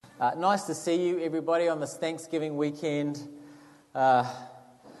Nice to see you, everybody, on this Thanksgiving weekend.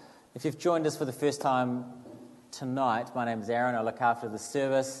 If you've joined us for the first time tonight, my name is Aaron. I look after the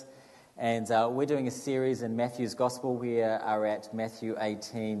service, and we're doing a series in Matthew's Gospel. We are at Matthew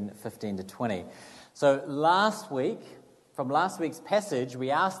 18, 15 to 20. So from last week's passage,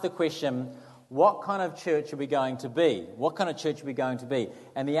 we asked the question, what kind of church are we going to be? What kind of church are we going to be?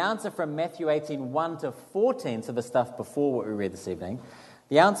 And the answer from Matthew 18, 1 to 14, so the stuff before what we read this evening,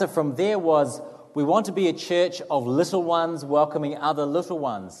 the answer from there was, we want to be a church of little ones welcoming other little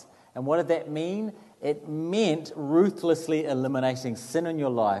ones. And what did that mean? It meant ruthlessly eliminating sin in your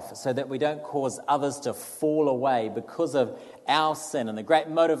life so that we don't cause others to fall away because of our sin. And the great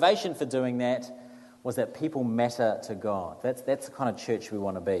motivation for doing that was that people matter to God. That's the kind of church we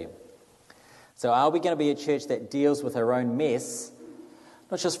want to be. So are we going to be a church that deals with our own mess,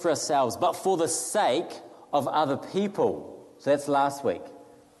 not just for ourselves, but for the sake of other people? So that's last week.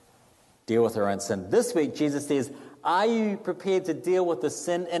 Deal with our own sin. This week, Jesus says, are you prepared to deal with the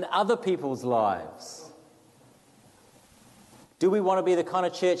sin in other people's lives? Do we want to be the kind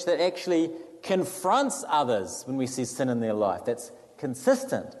of church that actually confronts others when we see sin in their life? That's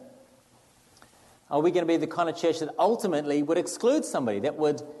consistent. Are we going to be the kind of church that ultimately would exclude somebody, that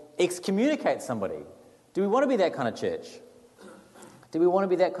would excommunicate somebody? Do we want to be that kind of church? Do we want to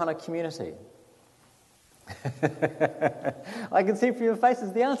be that kind of community? I can see from your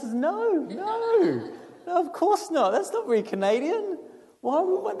faces the answer is no, of course not. That's not very Canadian. Why?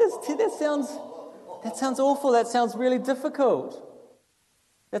 That sounds awful. That sounds really difficult.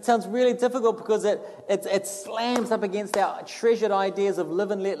 That sounds really difficult because it slams up against our treasured ideas of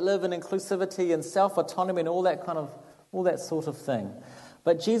live and let live and inclusivity and self-autonomy and all that sort of thing.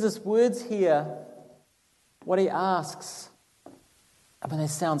 But Jesus' words here, what he asks, they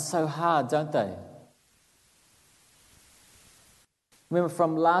sound so hard, don't they? Remember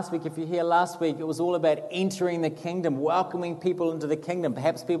from last week, if you're here last week, it was all about entering the kingdom, welcoming people into the kingdom.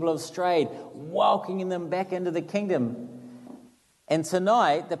 Perhaps people have strayed, welcoming them back into the kingdom. And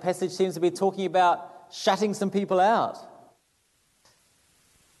tonight, the passage seems to be talking about shutting some people out.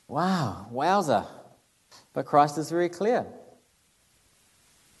 Wow, wowza. But Christ is very clear.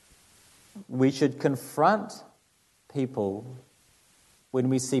 We should confront people when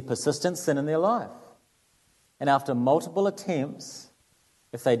we see persistent sin in their life. And after multiple attempts,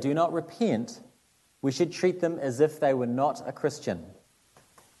 if they do not repent, we should treat them as if they were not a Christian.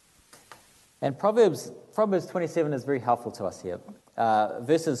 And Proverbs 27 is very helpful to us here.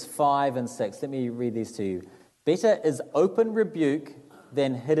 Verses 5 and 6. Let me read these to you. Better is open rebuke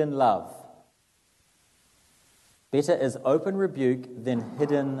than hidden love. Better is open rebuke than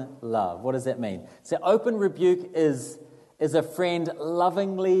hidden love. What does that mean? So open rebuke is a friend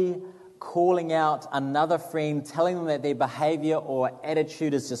lovingly calling out another friend, telling them that their behavior or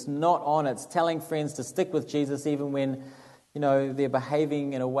attitude is just not on. It's telling friends to stick with Jesus even when, they're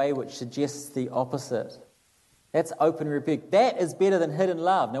behaving in a way which suggests the opposite. That's open rebuke. That is better than hidden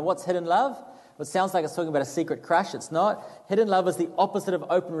love. Now, what's hidden love? It sounds like it's talking about a secret crush. It's not. Hidden love is the opposite of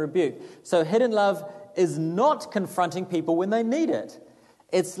open rebuke. So hidden love is not confronting people when they need it.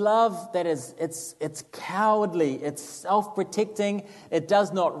 It's love that is, it's cowardly, it's self-protecting, it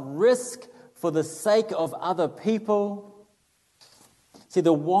does not risk for the sake of other people. See,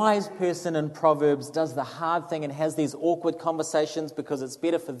 the wise person in Proverbs does the hard thing and has these awkward conversations because it's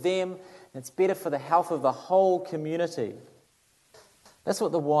better for them, and it's better for the health of the whole community. That's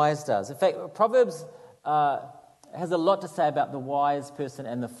what the wise does. In fact, Proverbs has a lot to say about the wise person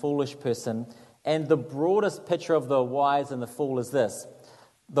and the foolish person, and the broadest picture of the wise and the fool is this.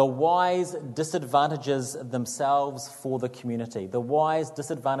 The wise disadvantages themselves for the community. The wise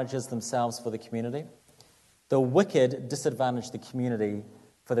disadvantages themselves for the community. The wicked disadvantage the community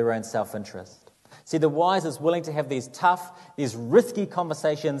for their own self-interest. See, the wise is willing to have these tough, these risky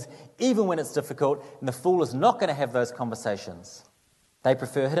conversations, even when it's difficult, and the fool is not going to have those conversations. They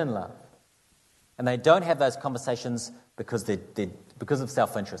prefer hidden love. And they don't have those conversations because of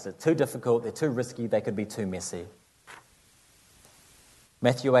self-interest. It's too difficult, they're too risky, they could be too messy.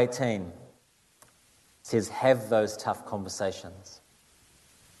 Matthew 18 says, have those tough conversations.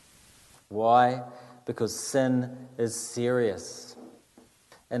 Why? Because sin is serious.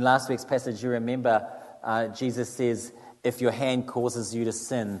 In last week's passage, you remember Jesus says, if your hand causes you to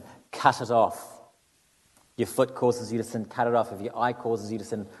sin, cut it off. Your foot causes you to sin, cut it off. If your eye causes you to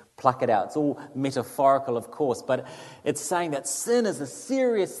sin, pluck it out. It's all metaphorical, of course, but it's saying that sin is a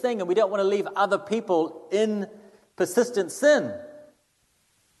serious thing and we don't want to leave other people in persistent sin.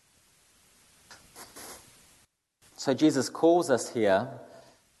 So Jesus calls us here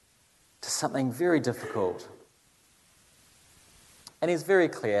to something very difficult. And he's very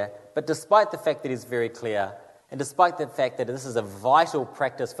clear, but despite the fact that he's very clear, and despite the fact that this is a vital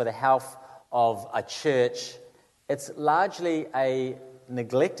practice for the health of a church, it's largely a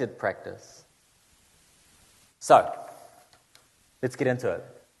neglected practice. So, let's get into it.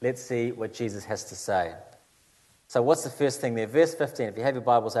 Let's see what Jesus has to say. So what's the first thing there? Verse 15. If you have your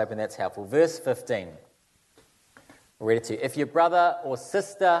Bibles open, that's helpful. Verse 15. I'll read it to you. If your brother or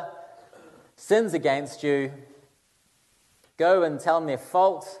sister sins against you, go and tell him their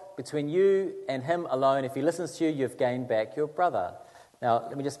fault between you and him alone. If he listens to you, you've gained back your brother. Now,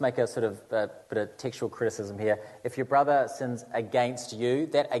 let me just make a sort of bit of textual criticism here. If your brother sins against you,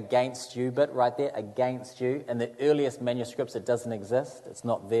 that against you bit right there, against you, in the earliest manuscripts it doesn't exist. It's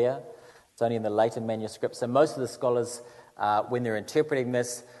not there. It's only in the later manuscripts. So most of the scholars, when they're interpreting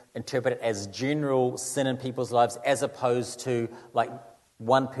this, interpret it as general sin in people's lives as opposed to like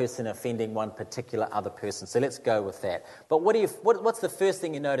one person offending one particular other person. So let's go with that. But what's the first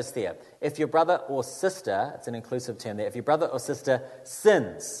thing you notice there? If your brother or sister, it's an inclusive term there, if your brother or sister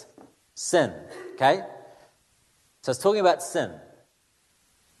sins, okay? So it's talking about sin.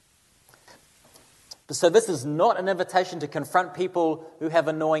 So this is not an invitation to confront people who have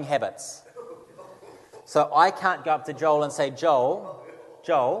annoying habits. So I can't go up to Joel and say, Joel,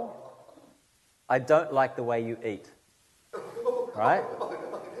 I don't like the way you eat. Right?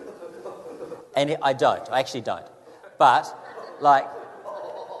 And I actually don't. But, like,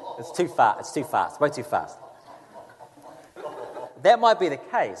 it's too fast, way too fast. That might be the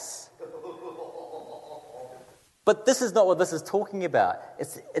case. But this is not what this is talking about.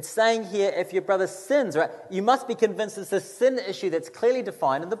 It's saying here, if your brother sins, right, you must be convinced it's a sin issue that's clearly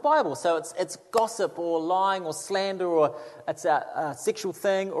defined in the Bible. So it's gossip or lying or slander or it's a sexual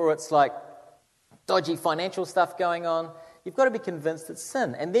thing or it's like dodgy financial stuff going on. You've got to be convinced it's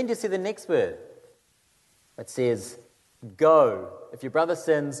sin. And then you see the next word. It says, go. If your brother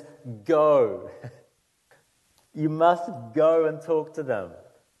sins, go. You must go and talk to them.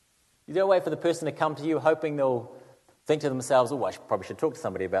 You don't wait for the person to come to you hoping they'll think to themselves, oh, I probably should talk to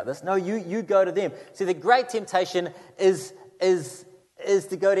somebody about this. No, you go to them. See, the great temptation is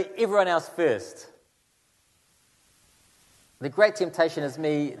to go to everyone else first. The great temptation is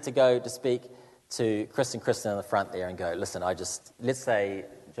me to go to speak to Chris and Kristen in the front there and go, listen, let's say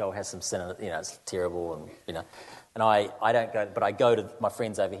Joel has some sin, and it's terrible, and I don't go, but I go to my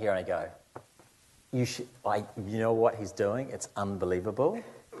friends over here and I go, you know what he's doing? It's unbelievable.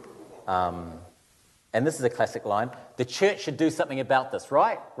 And this is a classic line. The church should do something about this,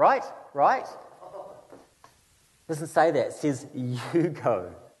 right? It doesn't say that. It says, you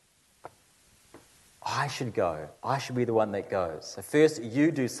go. I should go. I should be the one that goes. So first,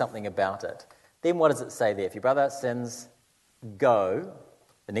 you do something about it. Then what does it say there? If your brother sins, go.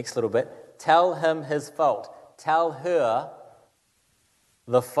 The next little bit. Tell him his fault. Tell her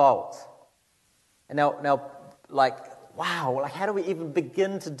the fault. And now, wow, how do we even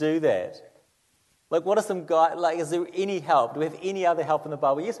begin to do that? What are some guys, is there any help? Do we have any other help in the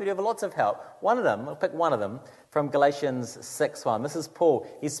Bible? Yes, we do have lots of help. One of them, I'll pick one of them, from Galatians 6:1. This is Paul.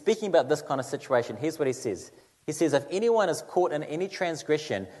 He's speaking about this kind of situation. Here's what he says. He says, if anyone is caught in any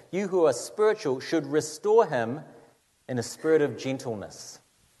transgression, you who are spiritual should restore him in a spirit of gentleness.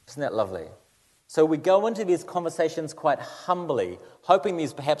 Isn't that lovely? So we go into these conversations quite humbly, hoping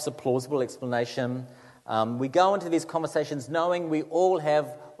there's perhaps a plausible explanation. We go into these conversations knowing we all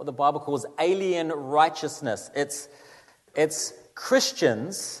have what the Bible calls alien righteousness. It's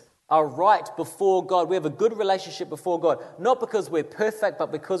Christians are right before God. We have a good relationship before God, not because we're perfect,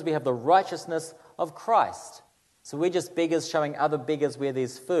 but because we have the righteousness of Christ. So we're just beggars showing other beggars where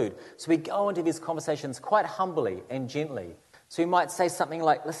there's food. So we go into these conversations quite humbly and gently. So we might say something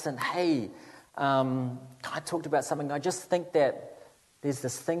like, listen, hey, I talked about something. I just think that there's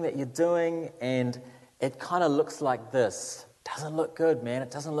this thing that you're doing and it kind of looks like this. Doesn't look good, man.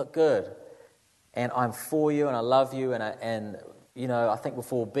 It doesn't look good. And I'm for you and I love you and I think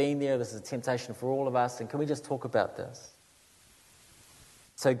we've all been there. This is a temptation for all of us. And can we just talk about this?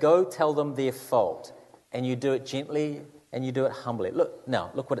 So go tell them their fault. And you do it gently and you do it humbly.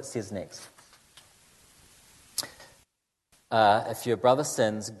 Look what it says next. If your brother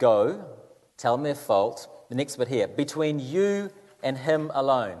sins, go, tell them their fault. The next bit here, between you and him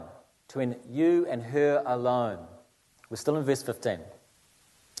alone. Between you and her alone. We're still in verse 15.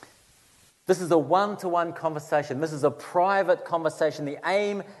 This is a one-to-one conversation. This is a private conversation. The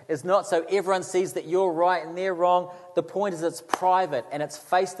aim is not so everyone sees that you're right and they're wrong. The point is it's private and it's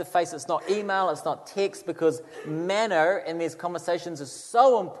face-to-face. It's not email, it's not text, because manner in these conversations is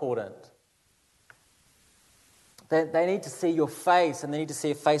so important. They need to see your face, and they need to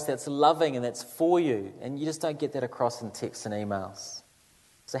see a face that's loving and that's for you. And you just don't get that across in texts and emails.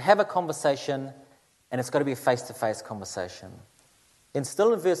 So have a conversation, and it's got to be a face-to-face conversation. And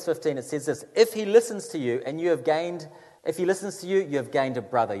still in verse 15 it says this: if he listens to you and if he listens to you, you have gained a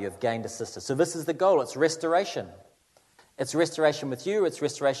brother, you have gained a sister. So this is the goal. It's restoration. It's restoration with you, it's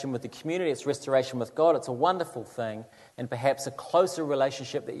restoration with the community, it's restoration with God. It's a wonderful thing, and perhaps a closer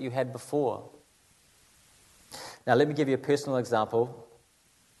relationship that you had before. Now, let me give you a personal example.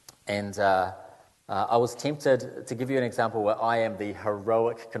 And I was tempted to give you an example where I am the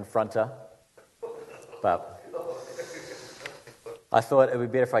heroic confronter. But I thought it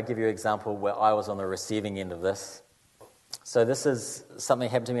would be better if I give you an example where I was on the receiving end of this. So this is something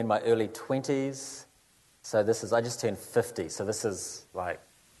that happened to me in my early 20s. So I just turned 50. So this is like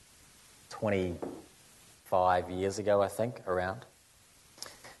 25 years ago, I think, around.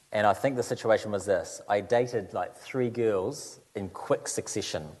 And I think the situation was this. I dated like 3 girls in quick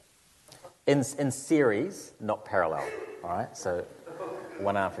succession. In series, not parallel. All right? So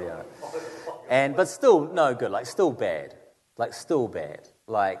one after the other. But still no good. Like still bad.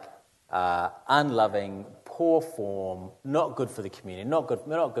 Like unloving, poor form, not good for the community. Not good.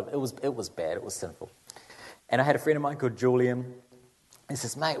 It was bad. It was sinful. And I had a friend of mine called Julian. He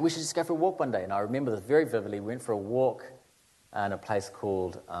says, mate, we should just go for a walk one day. And I remember this very vividly. We went for a walk in a place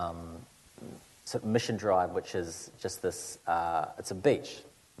called Mission Drive, which is just this, it's a beach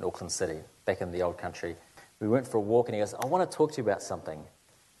in Auckland City, back in the old country. We went for a walk and he goes, I want to talk to you about something.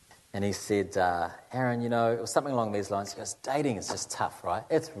 And he said, Aaron, it was something along these lines. He goes, dating is just tough, right?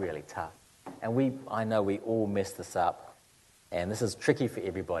 It's really tough. And I know we all mess this up, and this is tricky for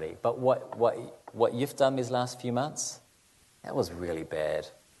everybody. But what you've done these last few months, that was really bad.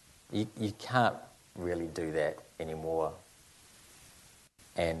 You can't really do that anymore.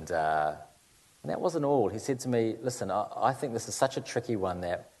 And that wasn't all. He said to me, listen, I think this is such a tricky one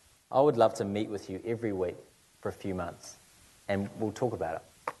that I would love to meet with you every week for a few months, and we'll talk about it.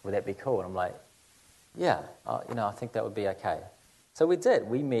 Would that be cool? And I'm like, yeah, I think that would be okay. So we did.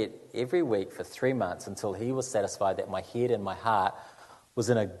 We met every week for 3 months until he was satisfied that my head and my heart was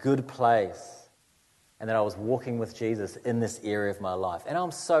in a good place and that I was walking with Jesus in this area of my life. And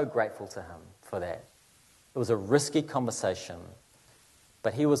I'm so grateful to him for that. It was a risky conversation,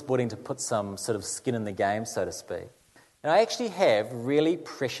 but he was willing to put some sort of skin in the game, so to speak. And I actually have really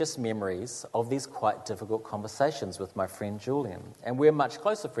precious memories of these quite difficult conversations with my friend Julian. And we're much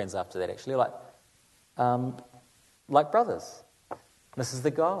closer friends after that, actually, like brothers. This is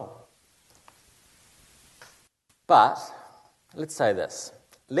the goal. But let's say this.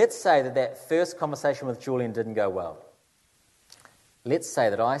 Let's say that first conversation with Julian didn't go well. Let's say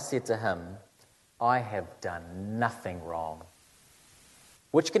that I said to him, I have done nothing wrong.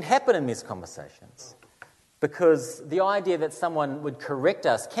 Which can happen in these conversations. Because the idea that someone would correct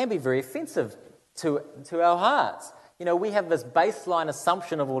us can be very offensive to our hearts. We have this baseline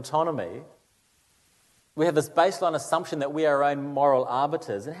assumption of autonomy. We have this baseline assumption that we are our own moral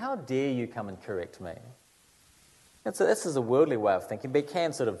arbiters. And how dare you come and correct me? This is a worldly way of thinking, but it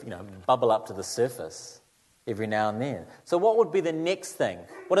can sort of, bubble up to the surface every now and then. So what would be the next thing?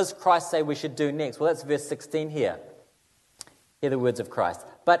 What does Christ say we should do next? Well, that's verse 16 here. Hear the words of Christ.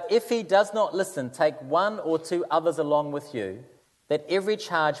 But if he does not listen, take 1 or 2 others along with you, that every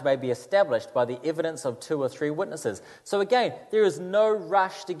charge may be established by the evidence of 2 or 3 witnesses. So again, there is no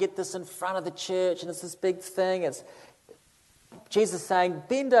rush to get this in front of the church, and it's this big thing. It's Jesus saying,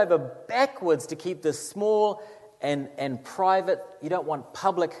 bend over backwards to keep this small and private. You don't want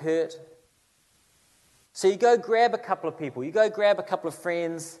public hurt. So you go grab a couple of people. You go grab a couple of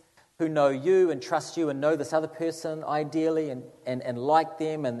friends who know you and trust you and know this other person ideally and like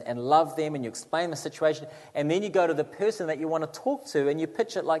them and love them, and you explain the situation, and then you go to the person that you want to talk to and you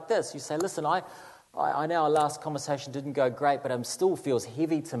pitch it like this. You say, listen, I know our last conversation didn't go great, but it still feels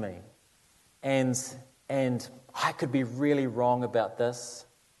heavy to me. And I could be really wrong about this.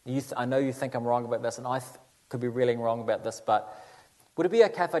 I know you think I'm wrong about this, and I could be really wrong about this, but would it be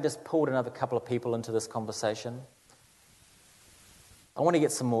okay if I just pulled another couple of people into this conversation? I want to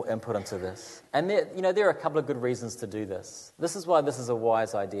get some more input into this. And there are a couple of good reasons to do this. This is why this is a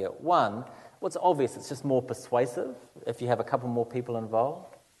wise idea. One, it's obvious, it's just more persuasive if you have a couple more people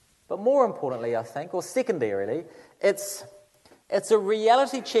involved. But more importantly, I think, or secondarily, it's a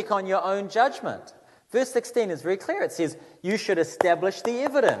reality check on your own judgment. Verse 16 is very clear. It says, you should establish the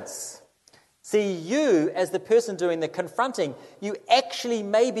evidence. See, you, as the person doing the confronting, you actually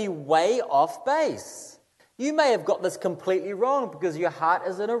may be way off base. You may have got this completely wrong because your heart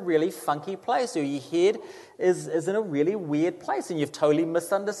is in a really funky place, or your head is in a really weird place, and you've totally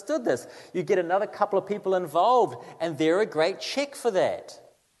misunderstood this. You get another couple of people involved, and they're a great check for that.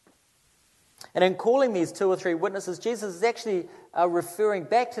 And in calling these 2 or 3 witnesses, Jesus is actually referring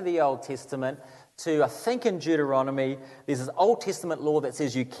back to the Old Testament, to, I think in Deuteronomy, there's this Old Testament law that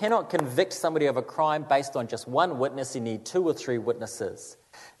says you cannot convict somebody of a crime based on just one witness. You need 2 or 3 witnesses.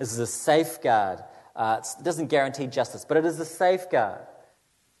 This is a safeguard. It doesn't guarantee justice, but it is a safeguard.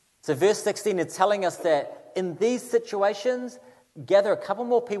 So verse 16 is telling us that in these situations, gather a couple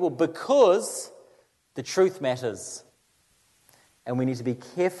more people because the truth matters. And we need to be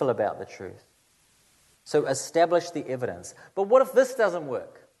careful about the truth. So establish the evidence. But what if this doesn't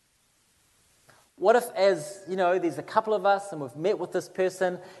work? What if, as you know, there's a couple of us and we've met with this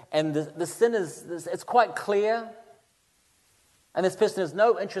person and the sin it's quite clear, and this person has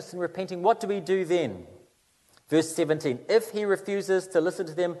no interest in repenting? What do we do then? Verse 17, if he refuses to listen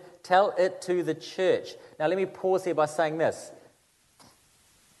to them, tell it to the church. Now let me pause here by saying this.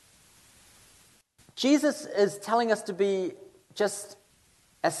 Jesus is telling us to be just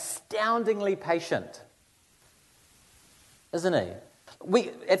astoundingly patient, isn't he?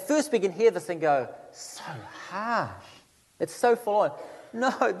 At first we can hear this and go, so harsh. It's so full on.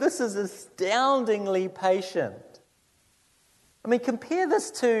 No, this is astoundingly patient. I mean, compare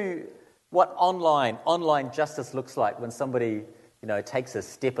this to what online justice looks like when somebody, takes a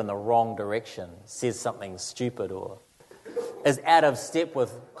step in the wrong direction, says something stupid or is out of step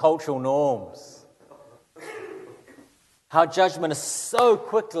with cultural norms. How judgment is so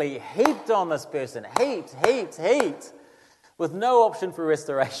quickly heaped on this person. Heaped, with no option for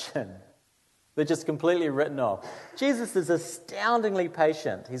restoration. They're just completely written off. Jesus is astoundingly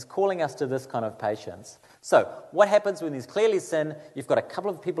patient. He's calling us to this kind of patience. So, what happens when there's clearly sin? You've got a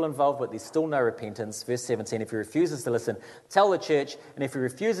couple of people involved, but there's still no repentance. Verse 17, if he refuses to listen, tell the church. And if he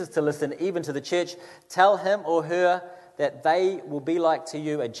refuses to listen even to the church, tell him or her that they will be like to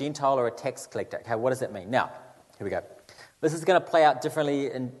you a Gentile or a tax collector. Okay, what does that mean? Now, here we go. This is going to play out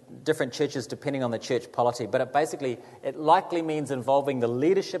differently in different churches depending on the church polity, but it likely means involving the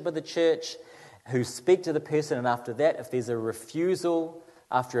leadership of the church who speak to the person, and after that, if there's a refusal,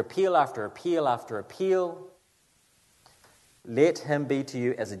 after appeal, let him be to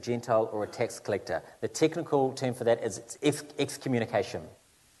you as a Gentile or a tax collector. The technical term for that is excommunication,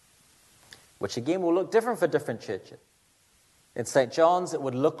 which again will look different for different churches. In St. John's, it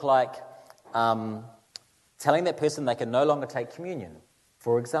would look like telling that person they can no longer take communion,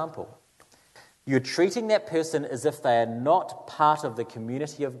 for example. You're treating that person as if they are not part of the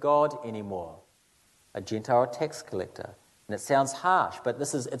community of God anymore. A Gentile or tax collector. And it sounds harsh, but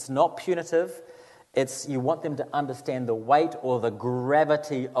it's not punitive. You want them to understand the weight or the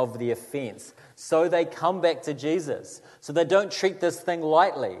gravity of the offense, so they come back to Jesus, so they don't treat this thing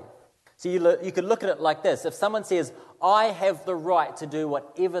lightly. So you could look at it like this. If someone says, I have the right to do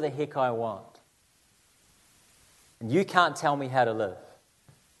whatever the heck I want, and you can't tell me how to live.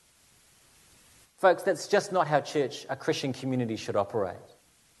 Folks, that's just not how a Christian community should operate.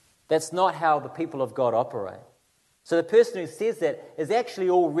 That's not how the people of God operate. So the person who says that has actually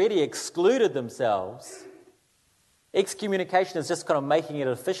already excluded themselves. Excommunication is just kind of making it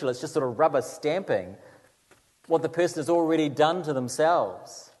official. It's just sort of rubber stamping what the person has already done to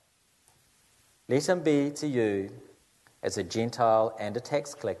themselves. Let him be to you as a Gentile and a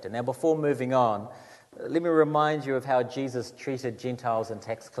tax collector. Now, before moving on, let me remind you of how Jesus treated Gentiles and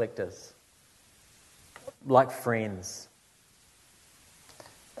tax collectors. Like friends.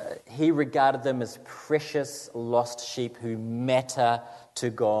 He regarded them as precious lost sheep who matter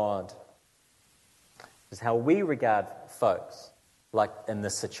to God. This is how we regard folks like in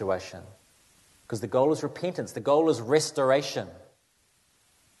this situation. Because the goal is repentance. The goal is restoration.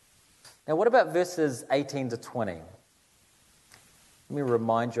 Now what about verses 18 to 20? Let me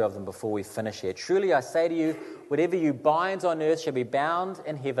remind you of them before we finish here. Truly I say to you, whatever you bind on earth shall be bound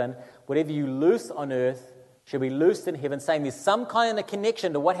in heaven. Whatever you loose on earth shall be loosed in heaven. Saying there's some kind of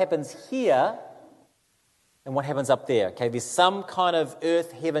connection to what happens here and what happens up there. Okay, there's some kind of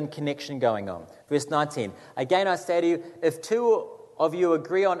earth-heaven connection going on. Verse 19. Again I say to you, if two of you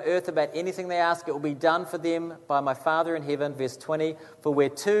agree on earth about anything they ask, it will be done for them by my Father in heaven. Verse 20. For where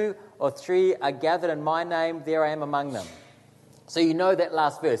 2 or 3 are gathered in my name, there I am among them. So you know that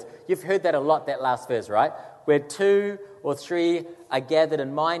last verse. You've heard that a lot, that last verse, right? Where 2 or 3 are gathered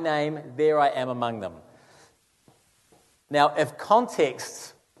in my name, there I am among them. Now, if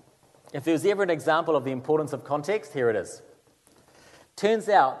there's ever an example of the importance of context, here it is. Turns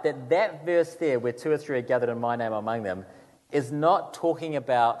out that verse there, where 2 or 3 are gathered in my name among them, is not talking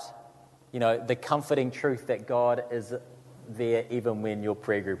about the comforting truth that God is there even when your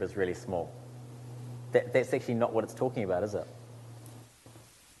prayer group is really small. That's actually not what it's talking about, is it?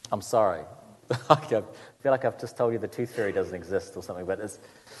 I'm sorry. I feel like I've just told you the tooth fairy doesn't exist or something, but it's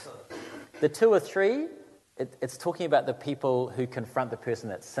the 2 or 3, it's talking about the people who confront the person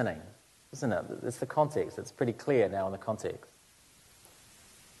that's sinning, isn't it? It's the context. It's pretty clear now in the context.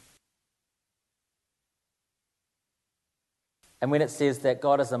 And when it says that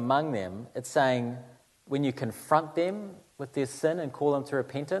God is among them, it's saying when you confront them with their sin and call them to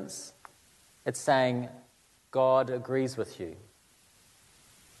repentance, it's saying God agrees with you.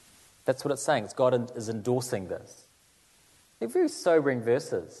 That's what it's saying. God is endorsing this. They're very sobering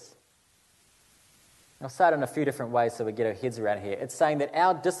verses. I'll say it in a few different ways so we get our heads around here. It's saying that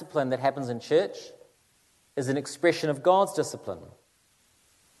our discipline that happens in church is an expression of God's discipline.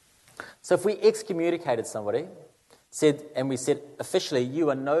 So if we excommunicated somebody, we said officially, you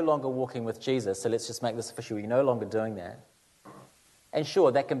are no longer walking with Jesus, so let's just make this official, you're no longer doing that. And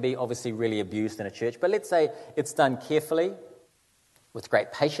sure, that can be obviously really abused in a church, but let's say it's done carefully, with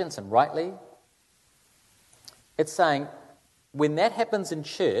great patience and rightly. It's saying, when that happens in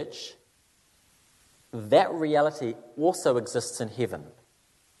church, that reality also exists in heaven.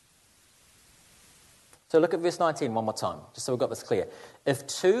 So look at verse 19 one more time, just so we've got this clear. If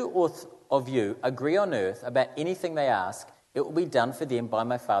 2 of you agree on earth about anything they ask, it will be done for them by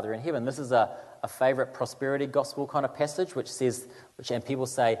my Father in heaven. This is a favourite prosperity gospel kind of passage, and people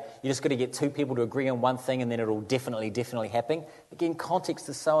say, you just got to get 2 people to agree on one thing and then it'll definitely happen. Again, context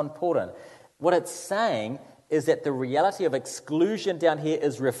is so important. What it's saying is that the reality of exclusion down here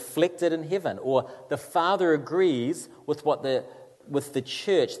is reflected in heaven, or the Father agrees with with the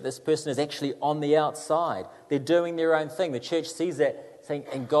church that this person is actually on the outside. They're doing their own thing. The church sees that,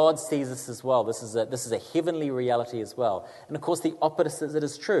 and God sees this as well. This is a heavenly reality as well. And of course, the opposite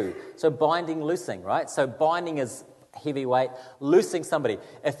is true. So binding, loosing, right? So binding is heavyweight. Loosing somebody.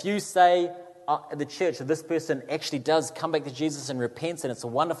 If you say at the church that this person actually does come back to Jesus and repents, and it's a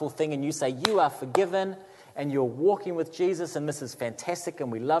wonderful thing, and you say you are forgiven, and you're walking with Jesus, and this is fantastic,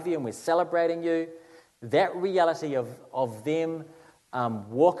 and we love you, and we're celebrating you, that reality of them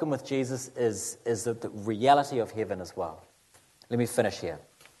walking with Jesus is the reality of heaven as well. Let me finish here.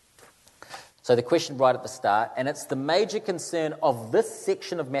 So the question right at the start, and it's the major concern of this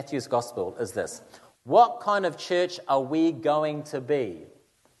section of Matthew's Gospel, is this. What kind of church are we going to be?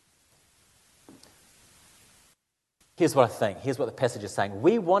 Here's what I think. Here's what the passage is saying.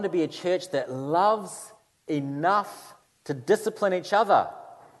 We want to be a church that loves enough to discipline each other,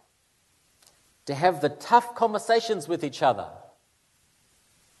 to have the tough conversations with each other.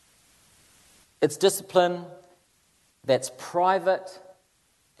 It's discipline that's private,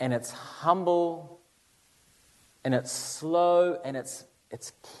 and it's humble, and it's slow, and it's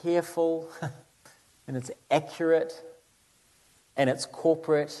careful, and it's accurate, and it's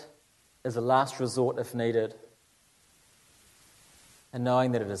corporate as a last resort if needed. And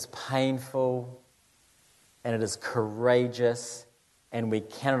knowing that it is painful, and it is courageous, and we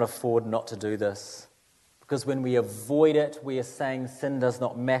cannot afford not to do this. Because when we avoid it, we are saying sin does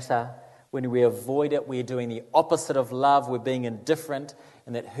not matter. When we avoid it, we're doing the opposite of love. We're being indifferent,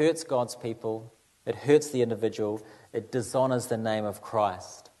 and that hurts God's people. It hurts the individual. It dishonors the name of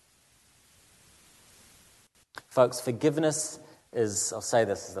Christ. Folks, forgiveness is, I'll say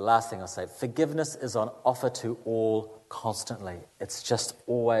this is the last thing I'll say, forgiveness is on offer to all constantly. It's just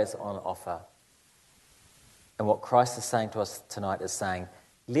always on offer. And what Christ is saying to us tonight is saying,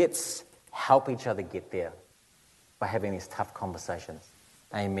 let's help each other get there by having these tough conversations.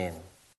 Amen.